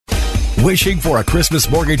Wishing for a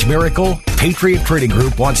Christmas mortgage miracle? Patriot Trading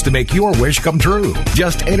Group wants to make your wish come true.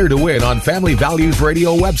 Just enter to win on Family Values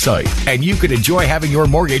Radio website, and you could enjoy having your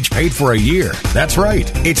mortgage paid for a year. That's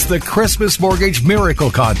right. It's the Christmas Mortgage Miracle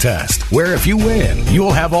Contest, where if you win,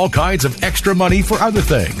 you'll have all kinds of extra money for other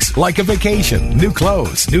things, like a vacation, new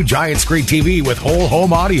clothes, new giant screen TV with whole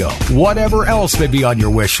home audio, whatever else may be on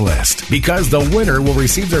your wish list, because the winner will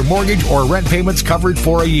receive their mortgage or rent payments covered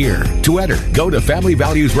for a year. To enter, go to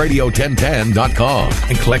FamilyValuesRadio1010.com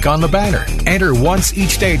and click on the banner. Enter once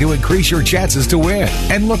each day to increase your chances to win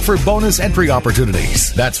and look for bonus entry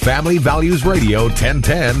opportunities. That's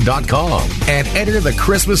FamilyValuesRadio1010.com and enter the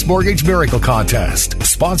Christmas Mortgage Miracle Contest,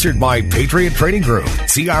 sponsored by Patriot Trading Group.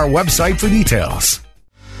 See our website for details.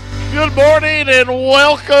 Good morning and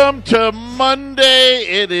welcome to Monday.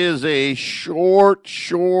 It is a short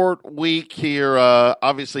week here.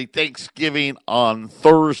 Obviously, Thanksgiving on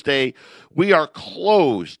Thursday. We are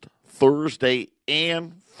closed Thursday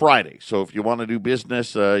and Friday. So if you want to do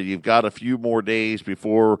business, you've got a few more days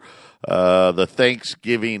before the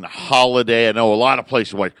Thanksgiving holiday. I know a lot of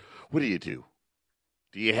places are like, what do you do?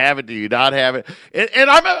 Do you have it? Do you not have it? And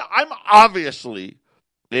I'm obviously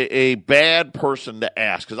a bad person to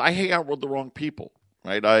ask because I hang out with the wrong people,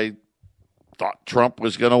 right? I thought Trump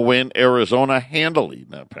was going to win Arizona handily.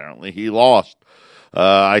 And apparently he lost.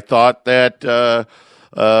 I thought that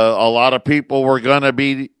a lot of people were going to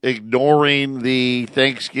be ignoring the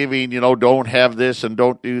Thanksgiving, don't have this and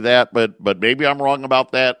don't do that. But maybe I'm wrong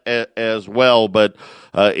about that as well. But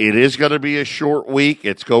it is going to be a short week.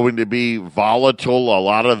 It's going to be volatile. A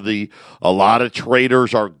lot of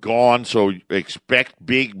traders are gone, so expect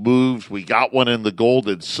big moves. We got one in the gold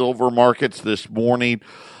and silver markets this morning.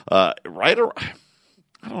 I don't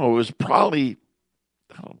know, it was probably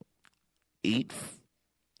 8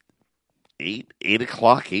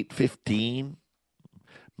 o'clock, 8:15,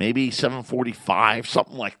 maybe 7:45,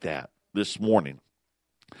 something like that this morning.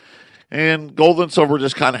 And gold and silver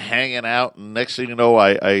just kind of hanging out. And next thing you know,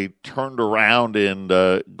 I turned around and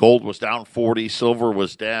gold was down 40, silver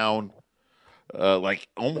was down like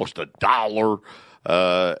almost $1.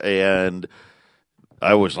 And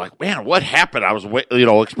I was like, man, what happened? I was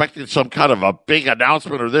expecting some kind of a big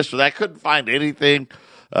announcement or this or that. Couldn't find anything.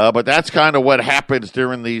 But that's kind of what happens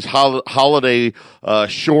during these holiday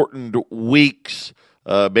shortened weeks.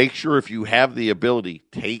 Make sure if you have the ability,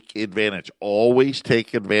 take advantage. Always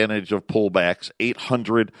take advantage of pullbacks.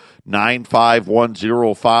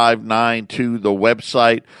 800-951-0592, the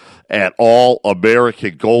website at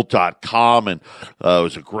allamericangold.com. And it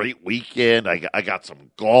was a great weekend. I got some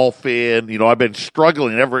golf in. I've been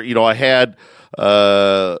struggling I had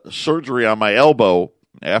surgery on my elbow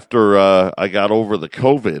after I got over the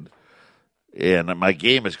COVID, and my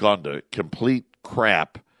game has gone to complete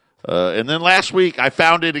crap. And then last week I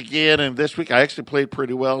found it again, and this week I actually played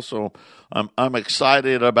pretty well, so I'm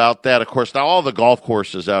excited about that. Of course, now all the golf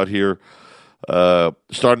courses out here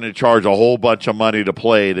starting to charge a whole bunch of money to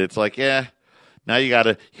play, and it's like, now you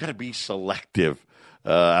gotta be selective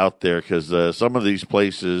out there because some of these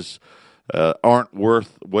places aren't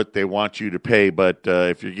worth what they want you to pay. But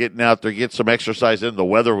if you're getting out there, get some exercise in. The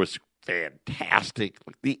weather was fantastic.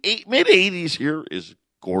 The mid-80s here is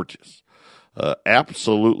gorgeous.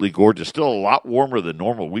 Absolutely gorgeous. Still a lot warmer than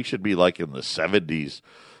normal. We should be like in the 70s.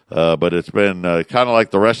 But it's been kind of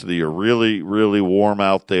like the rest of the year. Really, really warm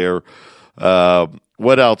out there.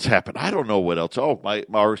 What else happened? I don't know what else. Oh,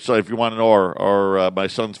 our son, if you want to know, our my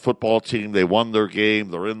son's football team, they won their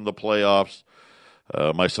game. They're in the playoffs.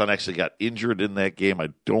 My son actually got injured in that game.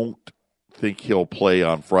 I don't think he'll play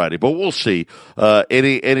on Friday, but we'll see.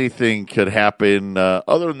 Anything could happen.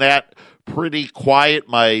 Other than that, pretty quiet.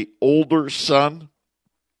 My older son,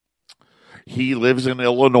 he lives in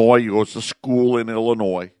Illinois. He goes to school in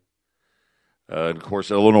Illinois. And, of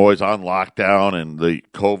course, Illinois is on lockdown and the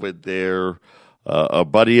COVID there. A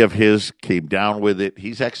buddy of his came down with it.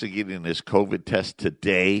 He's actually getting his COVID test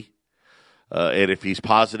today. And if he's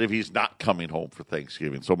positive, he's not coming home for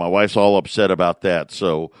Thanksgiving. So my wife's all upset about that.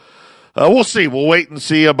 So we'll see. We'll wait and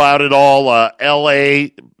see about it all.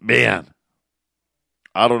 L.A., man,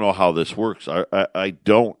 I don't know how this works. I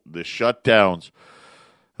don't. The shutdowns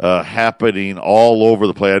happening all over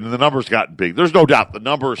the place. And the numbers gotten big. There's no doubt the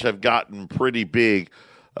numbers have gotten pretty big.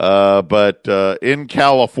 But in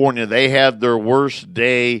California, they had their worst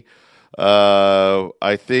day,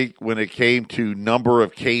 I think, when it came to number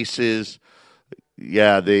of cases.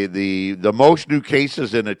 Yeah, the most new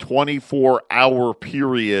cases in a 24-hour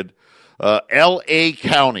period. L.A.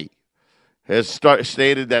 County has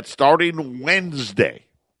stated that starting Wednesday,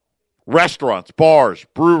 restaurants, bars,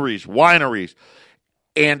 breweries, wineries,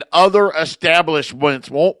 and other establishments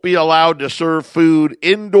won't be allowed to serve food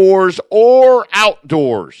indoors or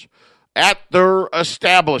outdoors at their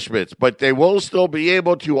establishments, but they will still be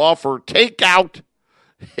able to offer takeout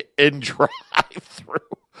and drive-through.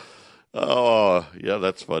 Oh, yeah,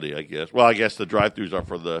 that's funny, I guess. Well, I guess the drive-thrus are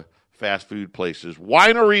for the fast food places.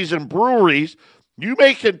 Wineries and breweries, you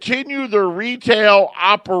may continue their retail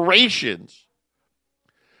operations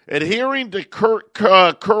adhering to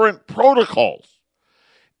current protocols.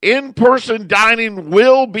 In-person dining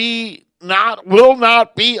will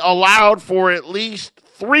not be allowed for at least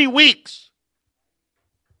 3 weeks.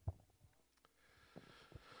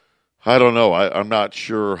 I don't know. I'm not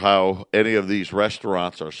sure how any of these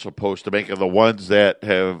restaurants are supposed to make it. The ones that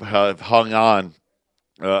have hung on.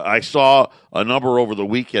 I saw a number over the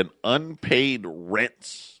weekend. Unpaid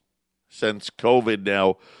rents since COVID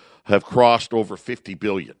now have crossed over $50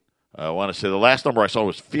 billion. I want to say the last number I saw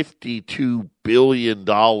was $52 billion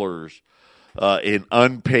in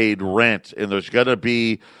unpaid rent, and there's going to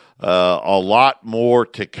be a lot more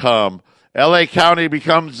to come. L.A. County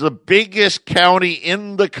becomes the biggest county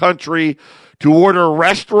in the country to order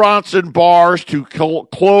restaurants and bars to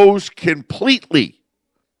close completely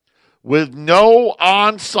with no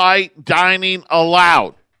on-site dining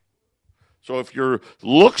allowed. So if you're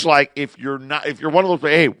one of those,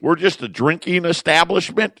 hey, we're just a drinking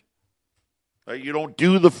establishment, you don't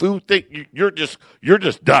do the food thing, you're just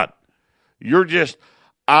done. You're just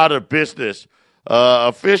out of business.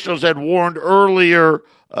 Officials had warned earlier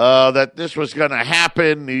that this was going to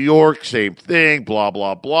happen. New York, same thing, blah,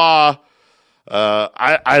 blah, blah.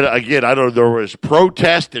 I don't know, there was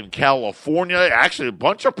protest in California, actually a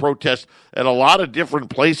bunch of protests at a lot of different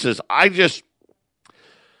places. I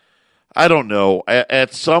don't know.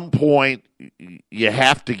 At some point, you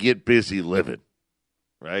have to get busy living,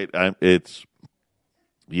 right?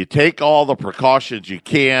 You take all the precautions you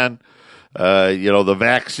can. The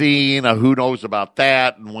vaccine, who knows about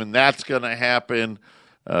that and when that's going to happen.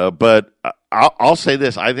 But I'll say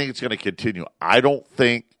this. I think it's going to continue. I don't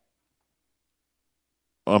think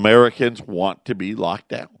Americans want to be locked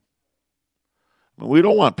down. I mean, we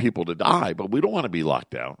don't want people to die, but we don't want to be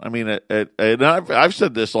locked down. I mean, and I've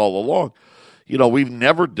said this all along. We've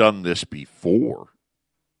never done this before.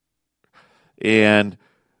 And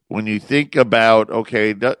when you think about,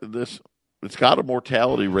 okay, it's got a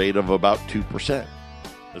mortality rate of about 2%.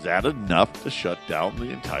 Is that enough to shut down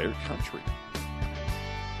the entire country?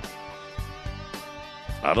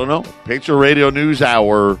 I don't know. Picture Radio News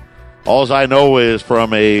Hour. All I know is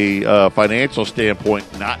from a financial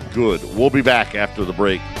standpoint, not good. We'll be back after the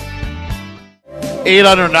break.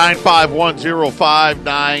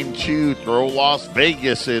 800-951-0592. Throw Las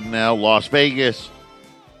Vegas in now. Las Vegas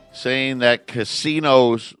saying that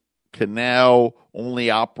casinos can now only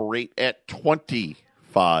operate at 25%.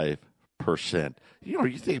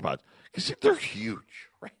 You think about it, because they're huge,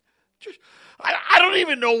 right? I don't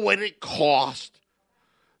even know what it costs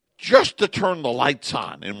just to turn the lights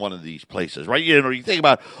on in one of these places, right? You think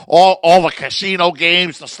about all the casino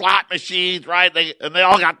games, the slot machines, right? They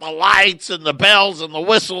all got the lights and the bells and the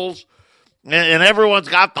whistles, and everyone's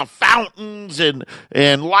got the fountains and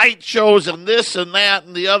light shows and this and that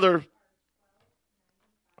and the other.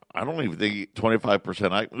 I don't even think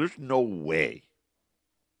 25%. There's no way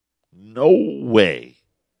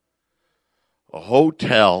a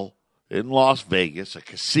hotel in Las Vegas, a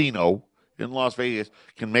casino in Las Vegas,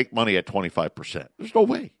 can make money at 25%. There's no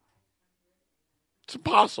way. It's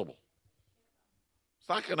impossible. It's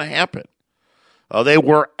not going to happen. They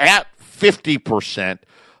were at 50%.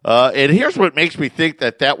 And here's what makes me think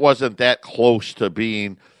that wasn't that close to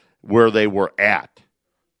being where they were at.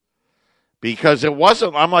 Because it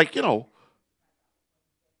wasn't, I'm like,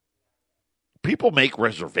 people make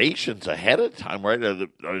reservations ahead of time, right?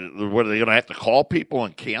 What, are they going to have to call people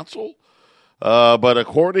and cancel? But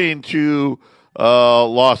according to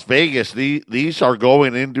Las Vegas, these are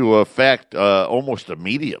going into effect almost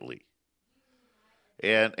immediately.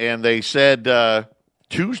 And they said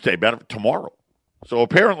Tuesday, tomorrow. So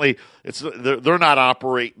apparently they're not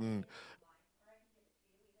operating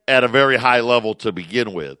at a very high level to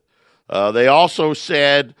begin with. They also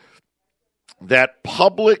said that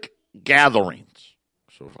public gatherings,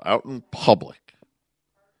 so out in public,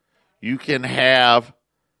 you can have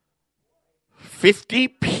 50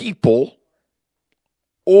 people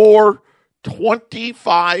or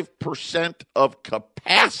 25% of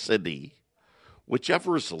capacity,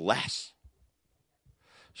 whichever is less.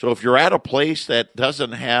 So if you're at a place that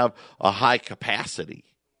doesn't have a high capacity,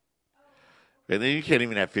 and then you can't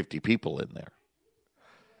even have 50 people in there.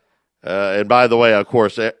 And by the way, of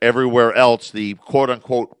course, everywhere else, the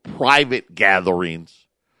quote-unquote private gatherings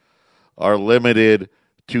are limited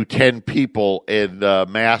to 10 people, and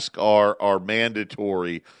masks are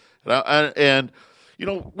mandatory. And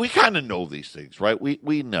we kind of know these things, right?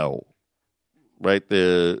 We know, right?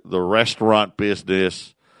 The restaurant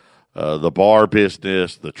business, the bar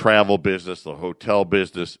business, the travel business, the hotel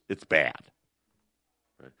business, it's bad.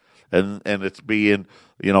 Right? And it's being,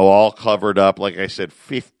 all covered up. Like I said,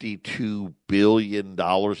 $52 billion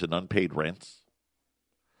in unpaid rents.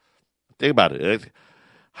 Think about it.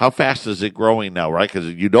 How fast is it growing now, right? Because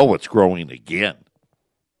it's growing again.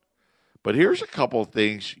 But here's a couple of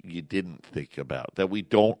things you didn't think about that we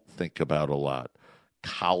don't think about a lot.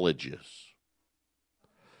 Colleges.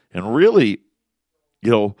 And really,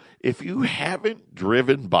 if you haven't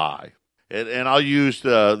driven by, and I'll use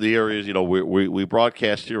the areas, we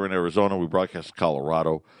broadcast here in Arizona, we broadcast in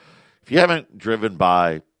Colorado. If you haven't driven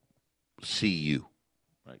by CU,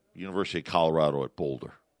 right, University of Colorado at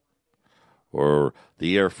Boulder, or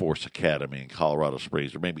the Air Force Academy in Colorado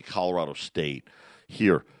Springs, or maybe Colorado State,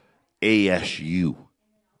 here, ASU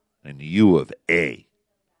and U of A,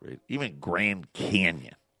 right? Even Grand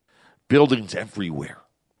Canyon. Buildings everywhere.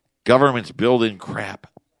 Government's building crap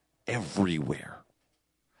everywhere,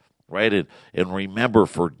 right? And remember,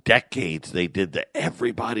 for decades, they did the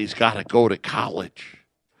everybody's got to go to college.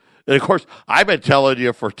 And, of course, I've been telling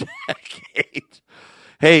you for decades,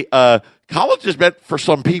 hey, college is meant for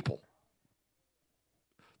some people.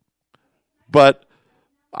 But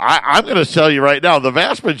I'm going to tell you right now, the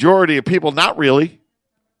vast majority of people, not really,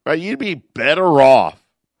 right? You'd be better off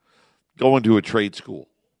going to a trade school.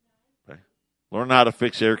 Okay? Learn how to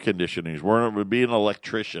fix air conditionings, be an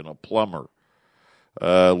electrician, a plumber,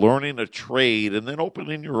 learning a trade, and then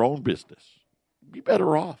opening your own business. Be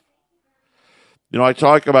better off. I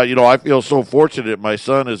talk about, I feel so fortunate. My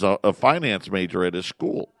son is a finance major at his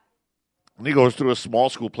school. And he goes to a small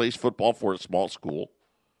school, plays football for a small school.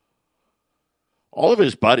 All of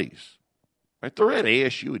his buddies, right, they're at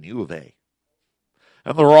ASU and U of A.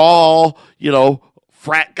 And they're all,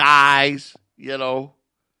 frat guys,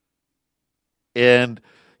 and,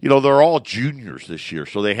 they're all juniors this year.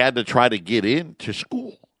 So they had to try to get into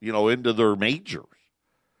school, into their majors.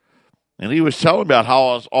 And he was telling about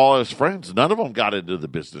how all his friends, none of them got into the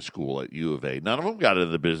business school at U of A. None of them got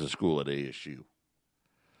into the business school at ASU.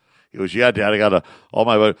 He goes, yeah, Dad, I got all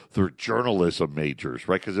my buddies, they're journalism majors,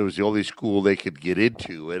 right? Because it was the only school they could get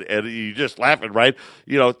into. And you just laughing, right?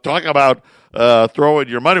 Talking about throwing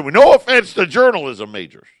your money. No offense to journalism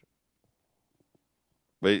majors.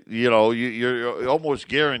 But, you're almost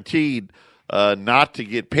guaranteed not to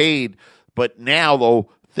get paid. But now, though,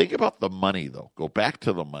 think about the money, though. Go back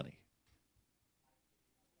to the money.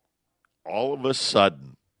 All of a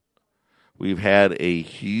sudden, we've had a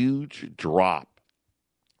huge drop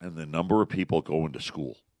in the number of people going to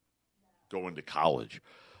school, going to college.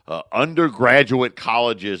 Undergraduate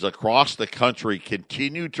colleges across the country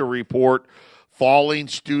continue to report falling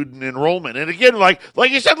student enrollment. And again, like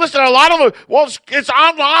you said, listen, a lot of them, it's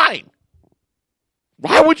online.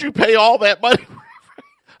 Why would you pay all that money?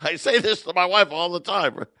 I say this to my wife all the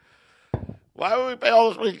time. Why would we pay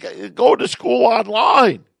all this money? Go to school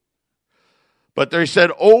online. But they said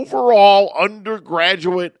overall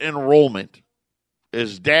undergraduate enrollment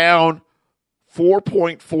is down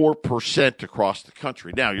 4.4% across the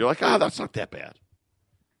country. Now, you're like, that's not that bad.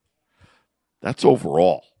 That's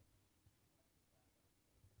overall.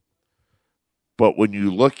 But when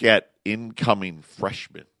you look at incoming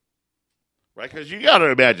freshmen, right, because you got to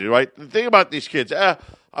imagine, right, the thing about these kids,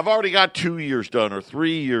 I've already got 2 years done or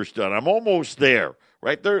 3 years done. I'm almost there,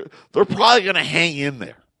 right? They're probably going to hang in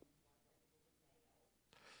there.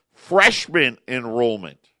 Freshman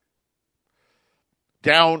enrollment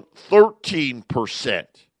down 13%.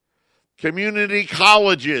 Community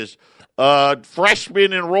colleges,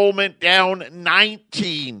 freshman enrollment down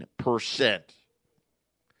 19%.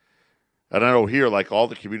 And I know here, like all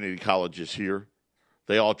the community colleges here,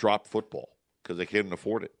 they all dropped football because they couldn't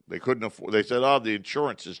afford it. They couldn't afford. They said, the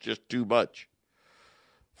insurance is just too much.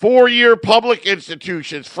 4-year public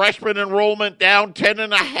institutions, freshman enrollment down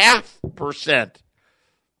 10.5%.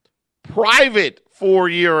 Private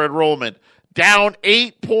 4-year enrollment down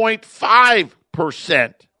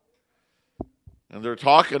 8.5%. And they're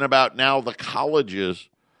talking about now the colleges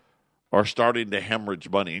are starting to hemorrhage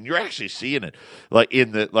money. And you're actually seeing it like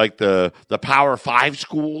in the Power 5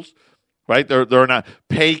 schools, right? They're not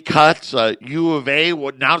pay cuts. U of A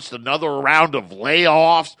announced another round of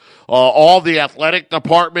layoffs. All the athletic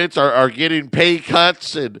departments are getting pay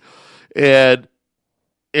cuts. And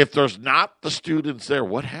if there's not the students there,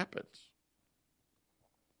 what happens?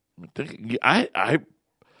 I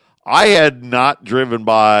had not driven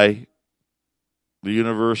by the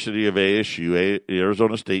University of ASU,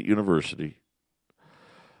 Arizona State University,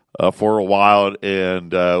 for a while,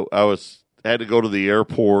 and I had to go to the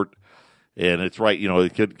airport, and it's right, you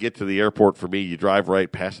could get to the airport for me. You drive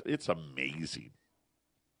right past it. It's amazing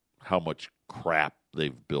how much crap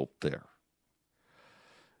they've built there,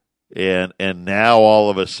 and now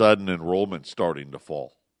all of a sudden enrollment's starting to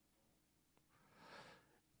fall.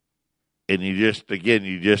 And you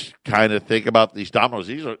just kind of think about these dominoes.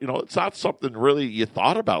 These are, it's not something really you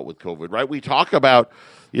thought about with COVID, right? We talk about,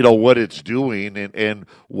 what it's doing, and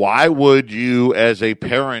why would you, as a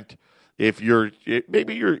parent, if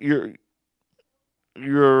maybe your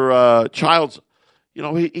child's,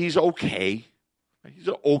 he's okay, he's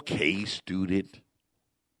an okay student,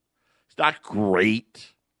 he's not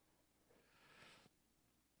great.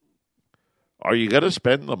 Are you going to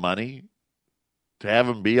spend the money to have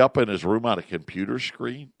him be up in his room on a computer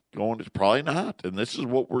screen? Probably not. And this is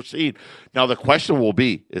what we're seeing. Now, the question will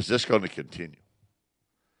be, is this going to continue?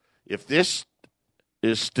 If this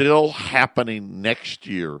is still happening next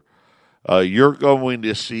year, you're going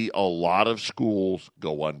to see a lot of schools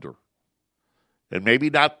go under. And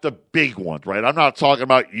maybe not the big ones, right? I'm not talking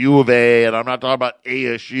about U of A, and I'm not talking about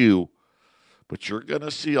ASU. But you're going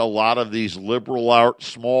to see a lot of these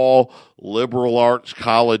small liberal arts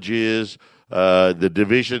colleges, the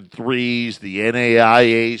Division IIIs, the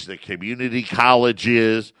NAIAs, the community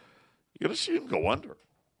colleges. You're going to see them go under.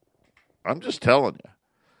 I'm just telling you.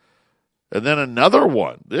 And then another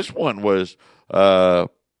one. This one was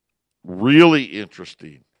really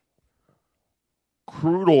interesting.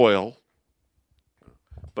 Crude oil,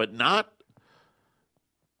 but not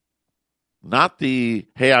the,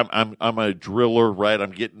 hey, I'm a driller, right?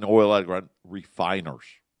 I'm getting oil out of the ground. Refiners.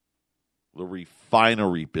 The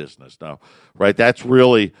refinery business now, right? That's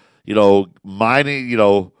really,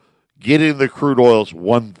 mining, getting the crude oil is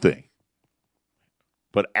one thing,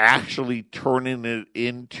 but actually turning it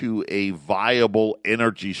into a viable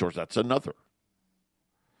energy source, that's another.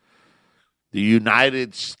 The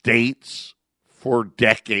United States, for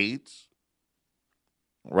decades,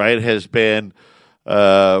 right, has been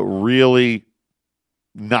really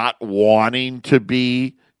not wanting to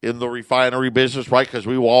be in the refinery business, right? Because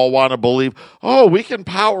we all want to believe, we can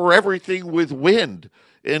power everything with wind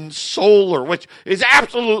and solar, which is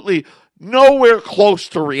absolutely nowhere close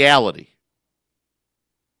to reality.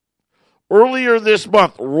 Earlier this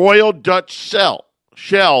month, Royal Dutch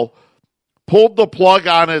Shell pulled the plug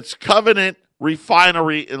on its Covenant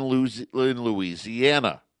refinery in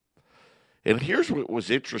Louisiana. And here's what was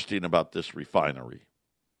interesting about this refinery.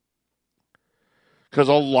 Because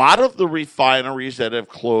a lot of the refineries that have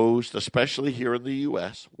closed, especially here in the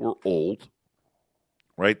U.S., were old,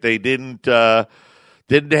 right? They didn't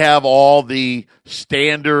have all the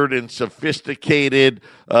standard and sophisticated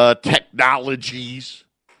technologies,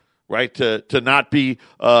 right, to not be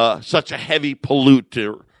such a heavy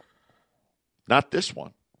polluter. Not this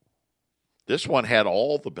one. This one had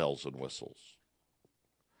all the bells and whistles.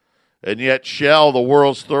 And yet Shell, the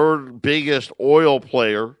world's third biggest oil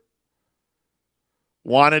player,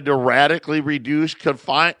 wanted to radically reduce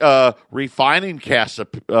refining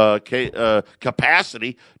capacity.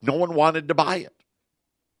 No one wanted to buy it.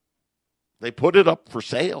 They put it up for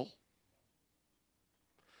sale.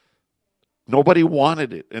 Nobody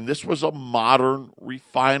wanted it. And this was a modern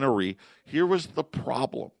refinery. Here was the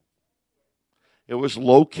problem. It was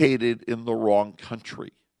located in the wrong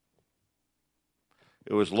country.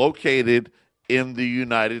 It was located in the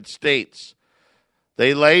United States.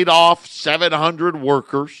 They laid off 700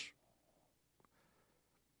 workers,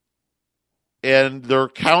 and their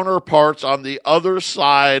counterparts on the other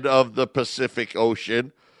side of the Pacific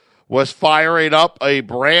Ocean was firing up a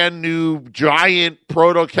brand new giant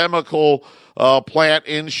petrochemical plant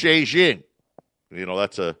in Beijing.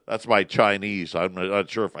 That's my Chinese. I'm not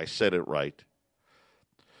sure if I said it right.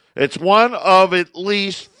 It's one of at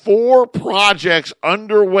least 4 projects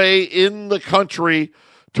underway in the country,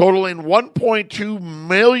 totaling 1.2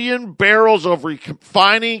 million barrels of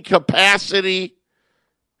refining capacity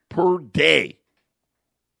per day.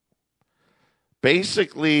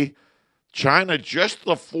 Basically, China, just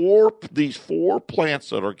these 4 plants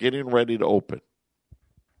that are getting ready to open,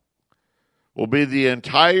 will be the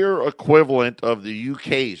entire equivalent of the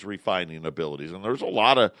UK's refining abilities. And there's a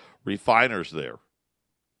lot of refiners there.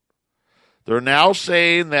 They're now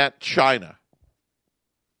saying that China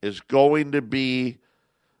is going to be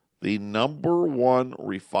the number 1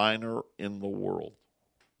 refiner in the world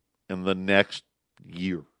in the next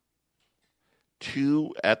year.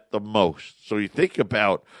 2 at the most. So you think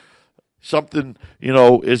about, something,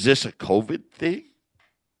 is this a COVID thing?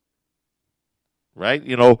 Right?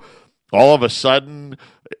 All of a sudden,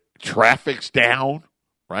 traffic's down,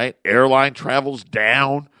 right? Airline travel's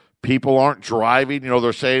down. People aren't driving.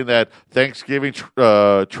 They're saying that Thanksgiving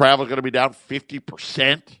travel is going to be down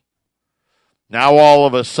 50%. Now, all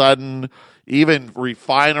of a sudden, even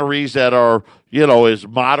refineries that are, as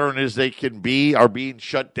modern as they can be are being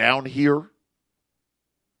shut down here.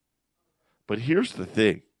 But here's the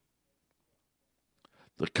thing.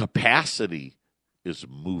 The capacity is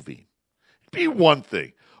moving. It'd be one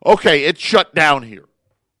thing. Okay, it's shut down here.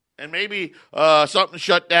 And maybe something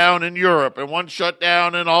shut down in Europe and one shut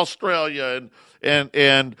down in Australia.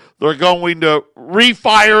 And they're going to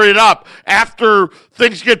refire it up after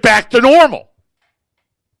things get back to normal.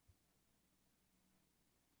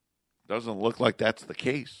 Doesn't look like that's the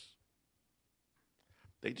case.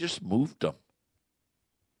 They just moved them.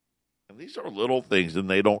 And these are little things and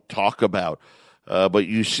they don't talk about. But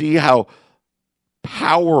you see how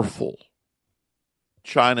powerful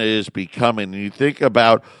China is becoming. And you think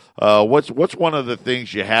about what's one of the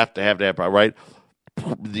things you have to have, right?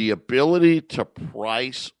 The ability to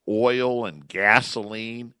price oil and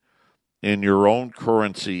gasoline in your own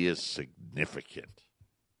currency is significant.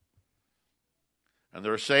 And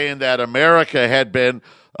they're saying that America had been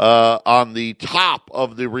on the top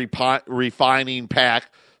of the refining pack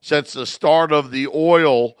since the start of the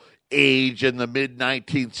oil age in the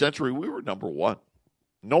mid-19th century. We were number one.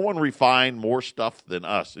 No one refined more stuff than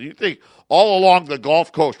us. And you think all along the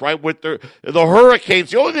Gulf Coast, right, with the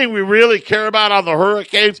hurricanes, the only thing we really care about on the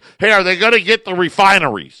hurricanes, hey, are they going to get the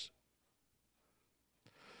refineries?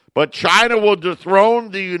 But China will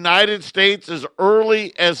dethrone the United States as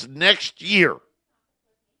early as next year.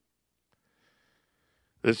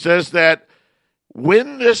 It says that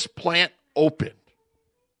when this plant opened,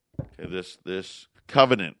 this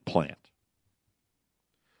Covenant plant,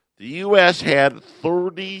 the U.S. had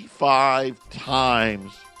 35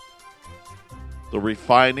 times the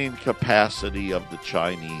refining capacity of the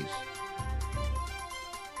Chinese.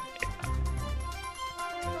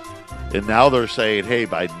 And now they're saying, hey,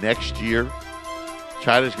 by next year,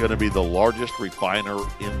 China's going to be the largest refiner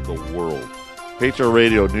in the world. Patriot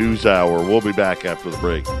Radio News Hour. We'll be back after the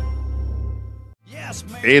break.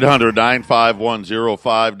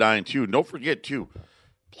 800-951-0592. Don't forget, too,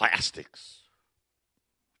 plastics.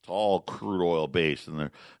 It's all crude oil based. And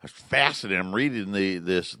they're fascinating. I'm reading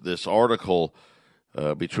this article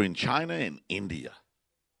between China and India.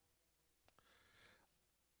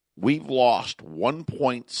 We've lost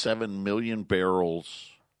 1.7 million barrels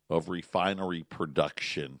of refinery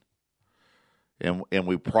production. And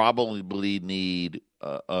we probably need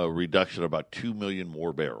a reduction of about 2 million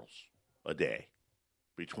more barrels a day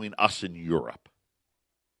between us and Europe.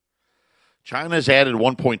 China's added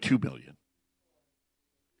 1.2 million.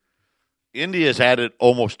 India's added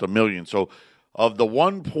almost a million. So of the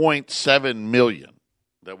 1.7 million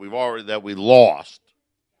that we lost,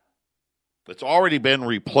 it's already been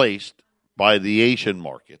replaced by the Asian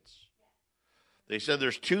markets. They said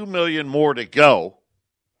there's 2 million more to go.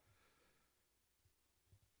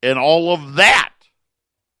 And all of that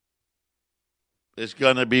is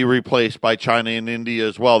going to be replaced by China and India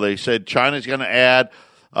as well. They said China's going to add,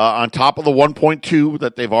 on top of the 1.2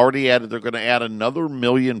 that they've already added, they're going to add another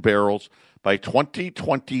million barrels by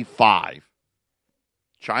 2025.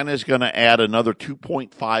 China's going to add another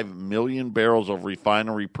 2.5 million barrels of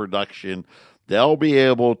refinery production. They'll be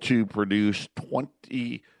able to produce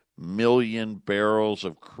 20 million barrels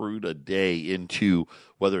of crude a day into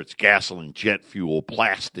whether it's gasoline, jet fuel,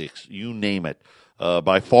 plastics, you name it.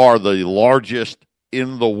 By far the largest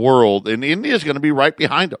in the world. And India is going to be right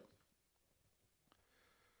behind them.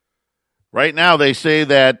 Right now, they say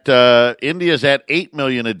that India's at 8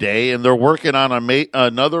 million a day, and they're working on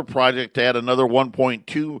another project to add another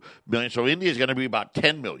 1.2 million. So India's going to be about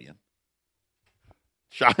 10 million.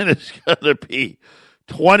 China's going to be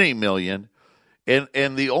 20 million.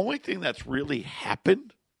 And the only thing that's really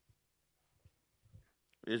happened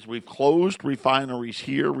is we've closed refineries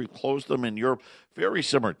here. We've closed them in Europe. Very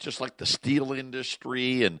similar, just like the steel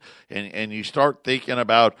industry. And you start thinking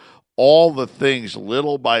about all the things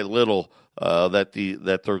little by little that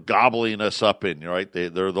they're gobbling us up in, right? They're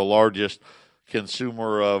the largest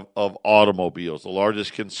consumer of automobiles, the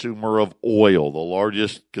largest consumer of oil, the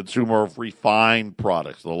largest consumer of refined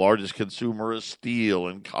products, the largest consumer of steel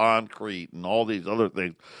and concrete and all these other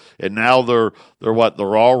things. And now they're what?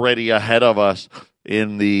 They're already ahead of us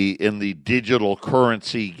in the digital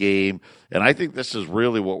currency game. And I think this is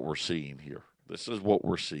really what we're seeing here. This is what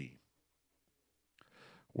we're seeing.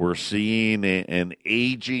 We're seeing an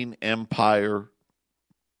aging empire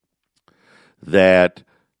that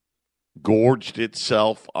gorged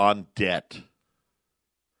itself on debt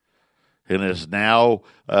and is now,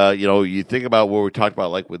 you think about what we talked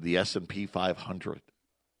about, like with the S&P 500,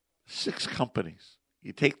 6 companies.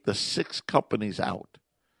 You take the 6 companies out.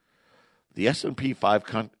 The S&P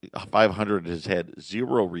 500 has had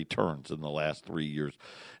 0 returns in the last 3 years,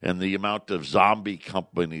 and the amount of zombie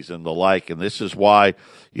companies and the like. And this is why,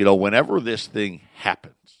 whenever this thing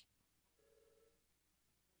happens,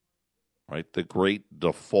 right, the great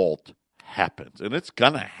default happens, and it's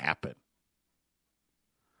going to happen.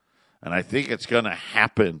 And I think it's going to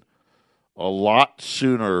happen a lot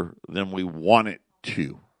sooner than we want it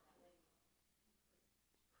to.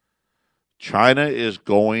 China is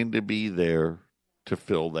going to be there to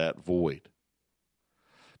fill that void.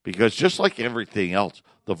 Because just like everything else,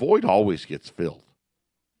 the void always gets filled.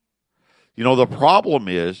 The problem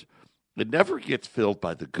is it never gets filled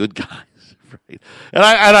by the good guys, right?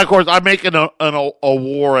 And of course, I'm making a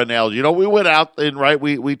war analogy. We went out and, right,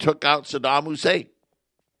 we took out Saddam Hussein.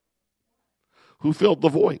 Who filled the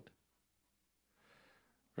void?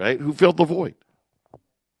 Right? Who filled the void?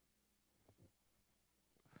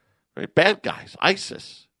 Right? Bad guys,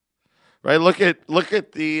 ISIS. Right? Look at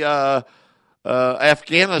the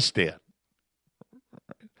Afghanistan.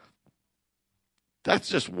 That's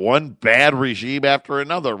just one bad regime after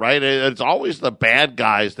another, right? It's always the bad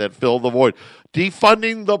guys that fill the void.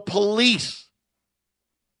 Defunding the police.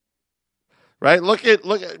 Right? Look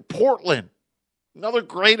at Portland. Another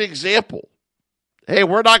great example. Hey,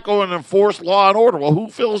 we're not going to enforce law and order. Well, who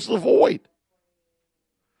fills the void?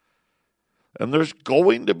 And there's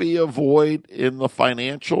going to be a void in the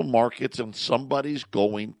financial markets, and somebody's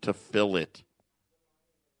going to fill it.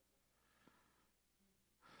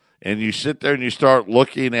 And you sit there and you start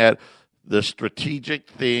looking at the strategic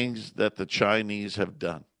things that the Chinese have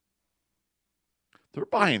done. They're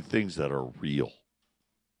buying things that are real.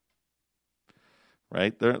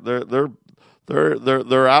 Right? They're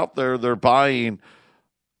out there, they're buying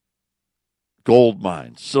gold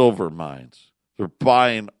mines, silver mines. They're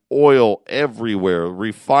buying oil everywhere,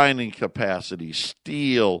 refining capacity,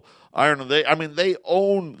 steel, iron. They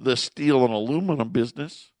own the steel and aluminum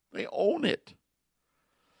business. They own it.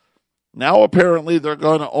 Now apparently they're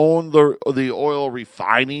going to own the oil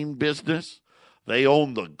refining business. They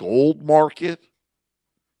own the gold market.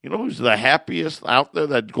 You know who's the happiest out there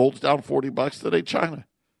that gold's down $40 today? China.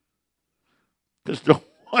 Because no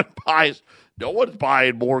one's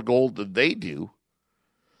buying more gold than they do.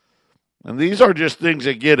 And these are just things,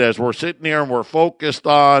 again, as we're sitting here and we're focused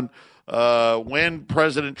on when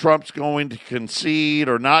President Trump's going to concede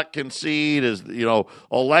or not concede, is,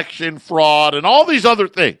 election fraud and all these other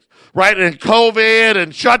things, right? And COVID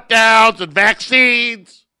and shutdowns and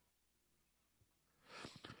vaccines.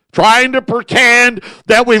 Trying to pretend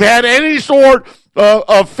that we've had any sort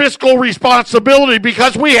of fiscal responsibility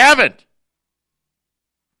because we haven't.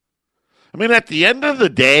 At the end of the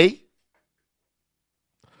day,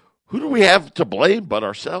 who do we have to blame but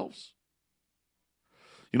ourselves?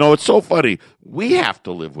 It's so funny. We have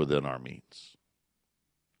to live within our means.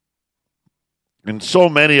 And so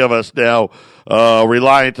many of us now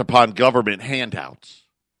reliant upon government handouts.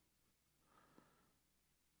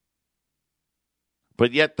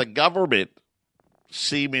 But yet the government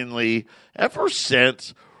seemingly, ever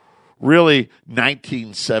since really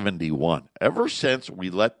 1971, ever since we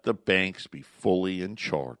let the banks be fully in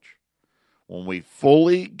charge, when we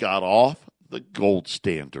fully got off the gold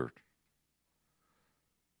standard,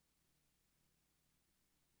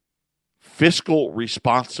 fiscal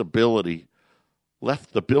responsibility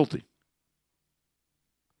left the building.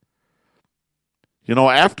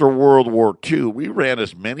 After World War II, we ran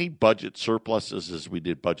as many budget surpluses as we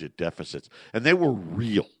did budget deficits. And they were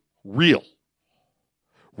real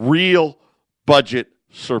budget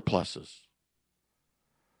surpluses.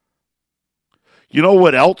 You know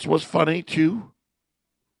what else was funny, too,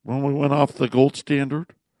 when we went off the gold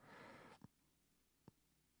standard?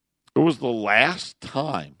 It was the last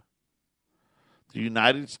time the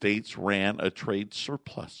United States ran a trade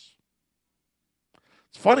surplus.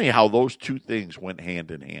 It's funny how those two things went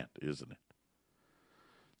hand in hand, isn't it?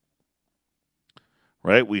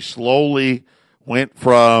 Right? We slowly went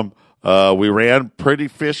from, we ran pretty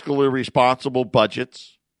fiscally responsible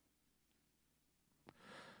budgets.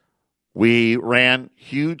 We ran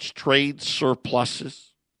huge trade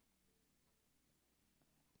surpluses.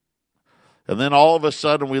 And then all of a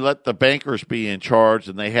sudden we let the bankers be in charge,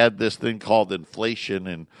 and they had this thing called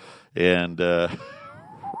inflation, and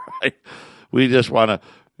right? We just want to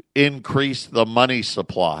increase the money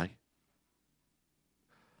supply.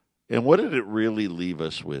 And what did it really leave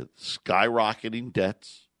us with? Skyrocketing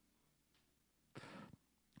debts,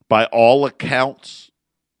 by all accounts,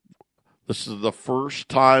 this is the first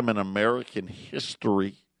time in American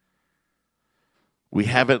history we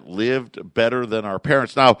haven't lived better than our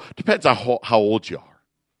parents. Now, depends on how old you are.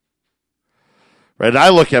 Right? And I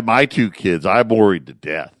look at my two kids, I'm worried to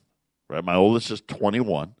death. Right? My oldest is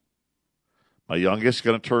 21. My youngest is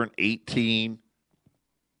going to turn 18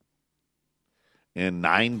 in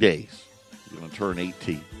 9 days. He's going to turn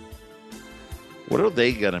 18. What are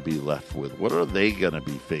they going to be left with? What are they going to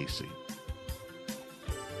be facing?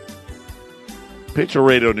 Patriot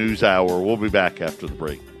Radio News Hour. We'll be back after the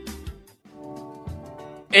break.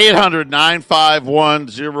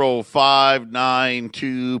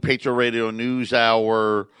 800-951-0592. Patriot Radio News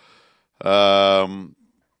Hour.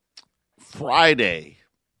 Friday.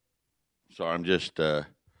 Sorry, I'm just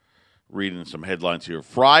reading some headlines here.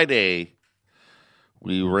 Friday,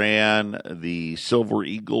 we ran the Silver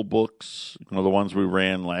Eagle books, the ones we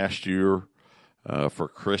ran last year for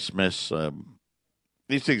Christmas.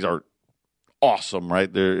 These things are awesome, right?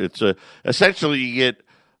 It's essentially you get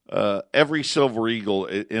every Silver Eagle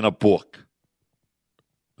in a book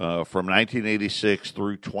from 1986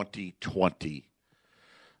 through 2020.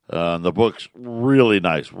 The book's really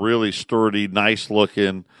nice, really sturdy, nice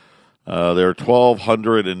looking. They're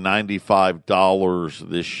 $1,295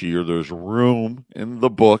 this year. There's room in the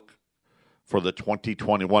book for the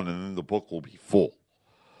 2021, and then the book will be full.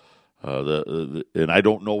 And I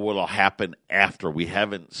don't know what will happen after. We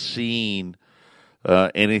haven't seen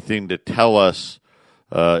anything to tell us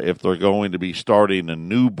if they're going to be starting a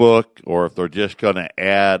new book or if they're just going to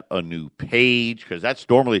add a new page, because that's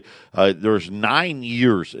normally there's 9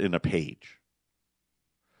 years in a page.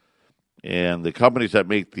 And the companies that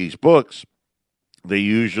make these books, they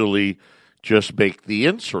usually just make the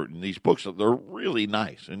insert in these books. They're really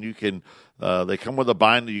nice. And you can, they come with a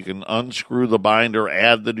binder. You can unscrew the binder,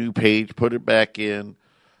 add the new page, put it back in.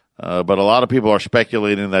 But a lot of people are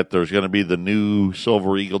speculating that there's going to be the new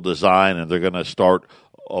Silver Eagle design and they're going to start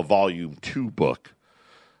a volume 2 book.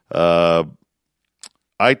 I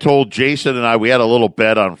told Jason and we had a little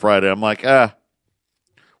bet on Friday. I'm like,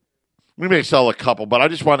 we may sell a couple, but I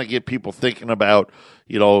just want to get people thinking about,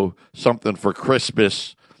 something for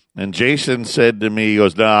Christmas. And Jason said to me, he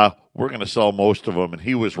goes, nah, we're going to sell most of them. And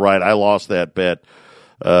he was right. I lost that bet.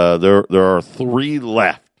 There are 3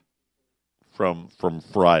 left from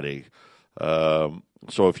Friday.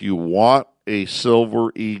 So if you want a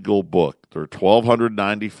Silver Eagle book, they're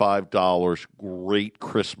 $1,295. Great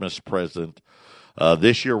Christmas present.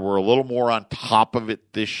 This year, we're a little more on top of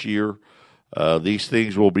it this year. These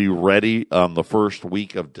things will be ready on the first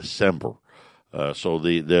week of December. So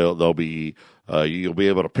they'll be you'll be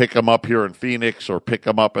able to pick them up here in Phoenix or pick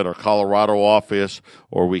them up at our Colorado office,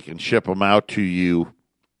 or we can ship them out to you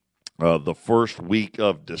the first week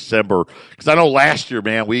of December. Because I know last year,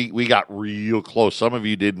 man, we got real close. Some of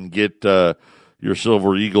you didn't get your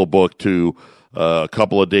Silver Eagle book to a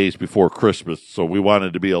couple of days before Christmas, so we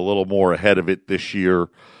wanted to be a little more ahead of it this year.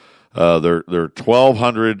 They're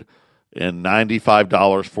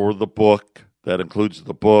 $1,295 for the book. That includes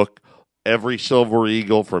the book. Every Silver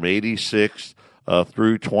Eagle from 86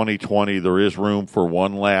 through 2020. There is room for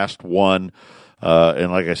one last one.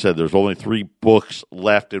 And like I said, there's only 3 books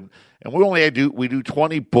left. And we do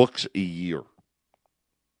 20 books a year.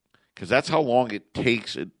 Because that's how long it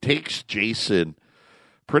takes. It takes Jason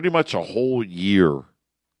pretty much a whole year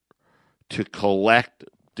to collect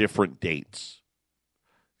different dates.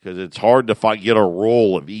 Because it's hard to get a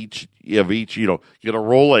roll of each, get a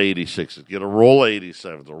roll of 86s, get a roll of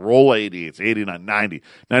 87s, a roll of 88s, 89, 90,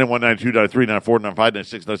 91, 92, 93, 94, 95,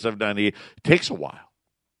 96, 97, 98. It takes a while.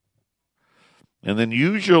 And then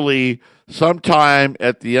usually sometime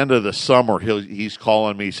at the end of the summer, he's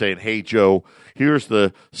calling me saying, hey, Joe, here's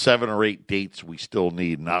the 7 or 8 dates we still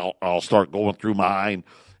need. And I'll start going through mine,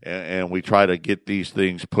 and we try to get these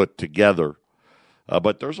things put together.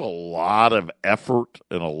 But there's a lot of effort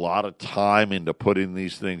and a lot of time into putting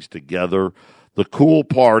these things together. The cool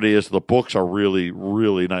part is the books are really,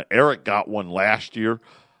 really nice. Eric got one last year.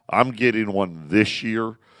 I'm getting one this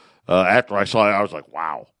year. After I saw it, I was like,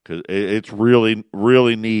 wow, because it's really,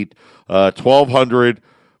 really neat.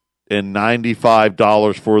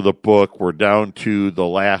 $1,295 for the book. We're down to the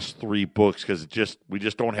last 3 books because we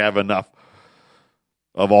just don't have enough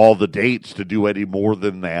of all the dates to do any more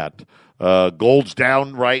than that. Gold's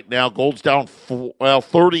down right now. Gold's down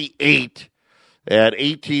 38 at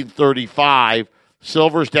 $18.35.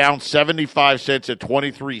 Silver's down 75 cents at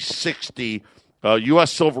 $23.60.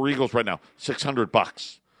 U.S. Silver Eagles right now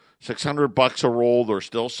 $600. $600 a roll. There's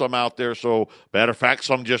still some out there. So, matter of fact,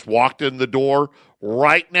 some just walked in the door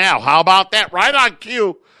right now. How about that? Right on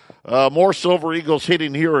cue. More Silver Eagles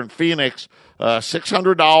hitting here in Phoenix.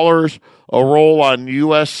 $600 a roll on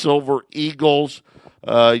U.S. Silver Eagles.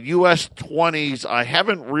 U.S. 20s, I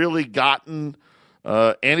haven't really gotten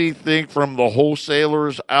anything from the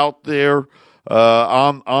wholesalers out there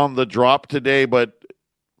on the drop today, but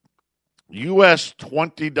U.S.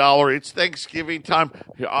 $20, it's Thanksgiving time.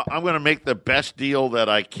 I'm going to make the best deal that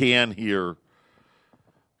I can here.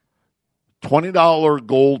 $20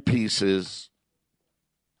 gold pieces,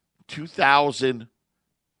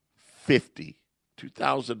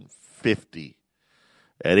 $2,050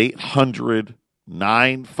 at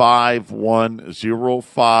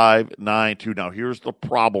 800-951-0592. Now, here's the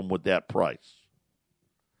problem with that price.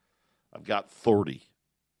 I've got 30.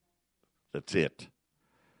 That's it.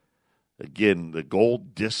 Again, the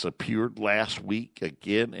gold disappeared last week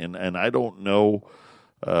again, and I don't know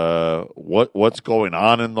what's going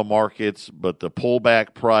on in the markets, but the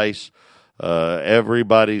pullback price,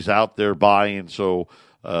 everybody's out there buying. So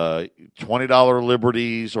 $20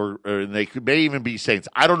 liberties, or they may even be Saints.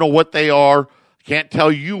 I don't know what they are. Can't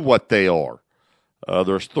tell you what they are.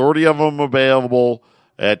 There's 30 of them available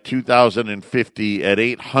at $2,050 at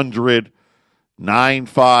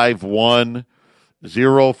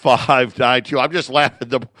 800-951-0592. I'm just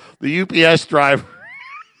laughing. The UPS driver,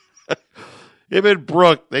 him and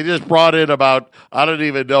Brooke, they just brought in about, I don't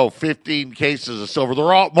even know, 15 cases of silver.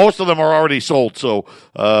 Most of them are already sold. So,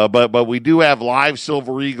 but we do have live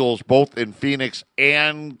Silver Eagles both in Phoenix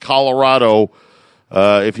and Colorado.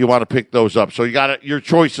 If you want to pick those up, so you got your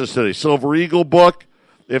choices today. Silver Eagle book,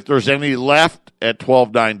 if there's any left, at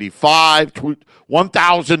 $1,295,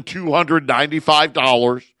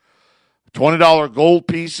 $1,295. $20 gold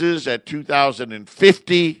pieces at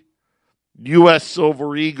 $2,050. U.S.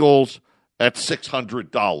 Silver Eagles at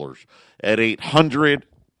 $600 at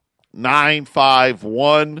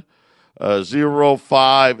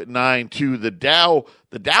 800-951-0592.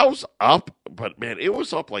 The Dow's up, but man, it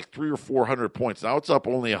was up like 300 or 400 points. Now it's up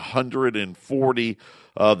only 140.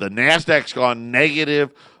 The Nasdaq's gone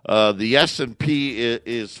negative. The S&P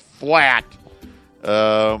is flat.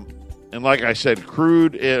 And like I said,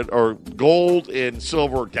 crude or gold and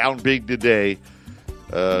silver down big today.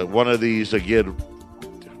 One of these, again,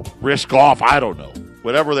 risk off, I don't know.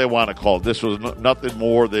 Whatever they want to call it. This was nothing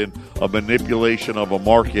more than a manipulation of a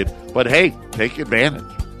market. But, hey, take advantage.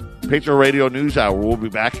 Patriot Radio News Hour. We'll be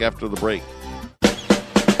back after the break.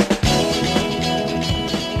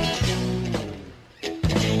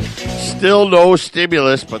 Still no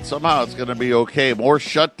stimulus, but somehow it's going to be okay. More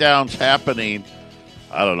shutdowns happening.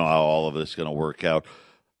 I don't know how all of this is going to work out.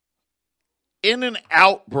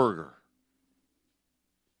 In-N-Out Burger.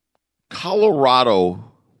 Colorado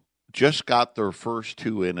just got their first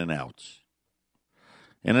 2 In-N-Outs.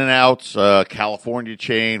 In-N-Out's California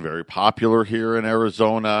chain, very popular here in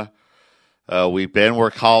Arizona. We've been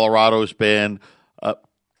where Colorado's been.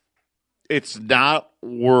 It's not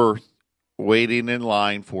worth waiting in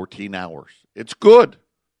line 14 hours. It's good.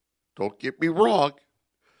 Don't get me wrong.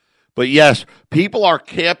 But yes, people are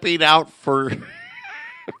camping out for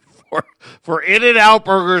In-N-Out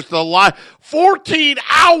burgers to line 14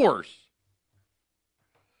 hours.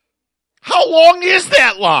 How long is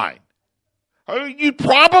that line? I mean, you'd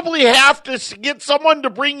probably have to get someone to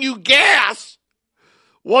bring you gas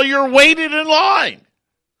while you're waiting in line.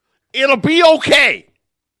 It'll be okay.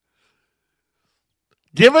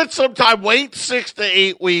 Give it some time. Wait 6 to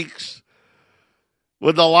 8 weeks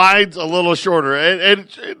when the line's a little shorter. And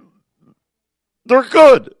they're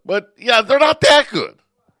good, but, yeah, they're not that good.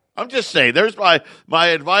 I'm just saying, there's my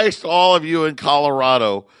advice to all of you in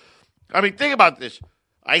Colorado. I mean, think about this.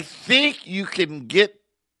 I think you can get,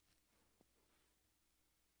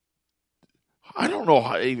 I don't know,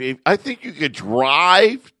 I think you could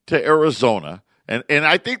drive to Arizona, and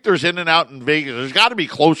I think there's In-N-Out in Vegas. There's got to be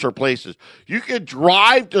closer places. You could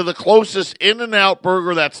drive to the closest In-N-Out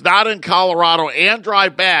burger that's not in Colorado and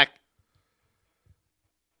drive back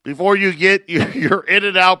before you get your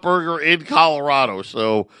In-N-Out burger in Colorado.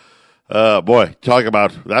 So, boy, talk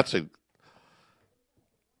about, that's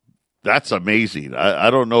amazing. I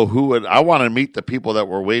don't know who would. I want to meet the people that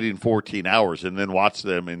were waiting 14 hours and then watch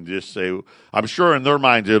them and just say, I'm sure in their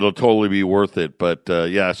minds it'll totally be worth it. But,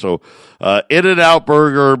 yeah, so In-N-Out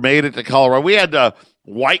Burger made it to Colorado. We had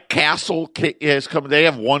White Castle has come. They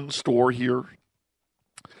have one store here.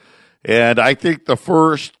 And I think the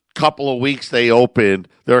first couple of weeks they opened,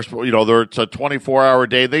 it's a 24-hour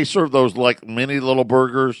day. They serve those like mini little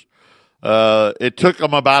burgers. It took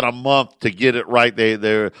them about a month to get it right.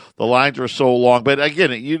 The lines were so long, but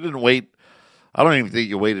again, you didn't wait. I don't even think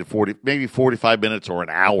you waited 45 minutes or an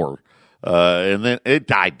hour. and then it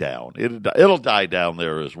died down. It'll die down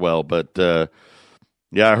there as well. But,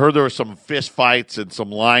 yeah, I heard there were some fist fights and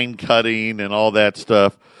some line cutting and all that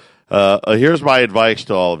stuff. Here's my advice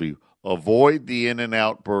to all of you. Avoid the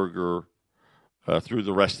In-N-Out burger through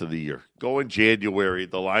the rest of the year. Go in January.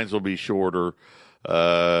 The lines will be shorter.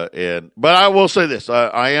 But I will say this.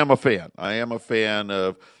 I am a fan. I am a fan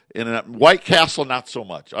of In-N-Out. White Castle, not so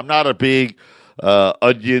much. I'm not a big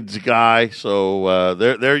onions guy. So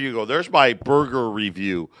there you go. There's my burger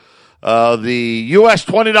review. The U.S.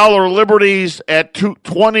 $20 Liberties at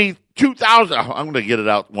 2,000. I'm going to get it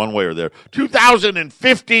out one way or there.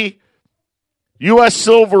 2,050. U.S.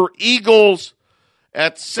 Silver Eagles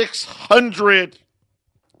at 600.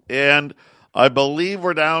 And I believe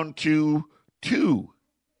we're down to 2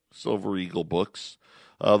 Silver Eagle books.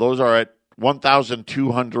 Those are at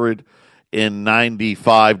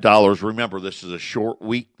 $1,295. Remember, this is a short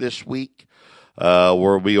week this week,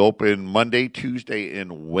 where we open Monday, Tuesday,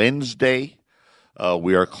 and Wednesday.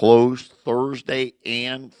 We are closed Thursday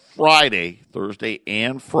and Friday.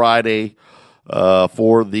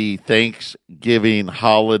 For the Thanksgiving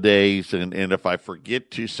holidays. And if I forget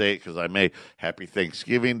to say it, because I may, happy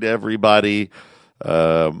Thanksgiving to everybody.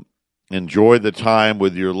 Enjoy the time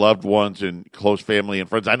with your loved ones and close family and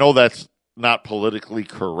friends. I know that's not politically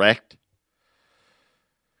correct,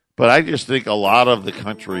 but I just think a lot of the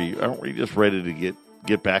country, aren't we just ready to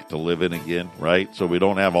get back to living again, right? So we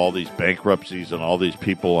don't have all these bankruptcies and all these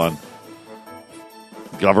people on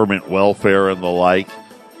government welfare and the like.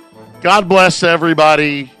 God bless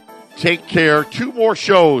everybody. Take care. 2 more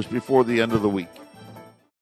shows before the end of the week.